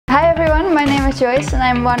is Joyce and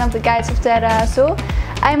I'm one of the guides of TERRA AZUL.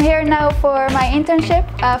 I'm here now for my internship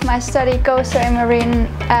of my study Coastal and Marine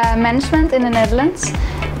Management in the Netherlands.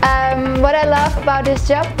 What I love about this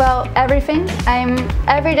job, well, everything.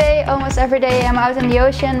 Almost every day I'm out in the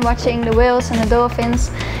ocean watching the whales and the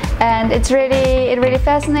dolphins, and it really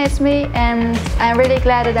fascinates me, and I'm really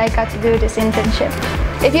glad that I got to do this internship.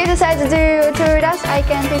 If you decide to do a tour with us, I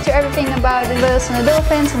can teach you everything about the whales and the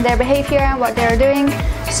dolphins and their behavior and what they're doing.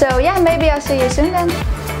 So yeah, maybe I'll see you soon then.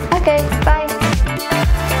 Okay, bye!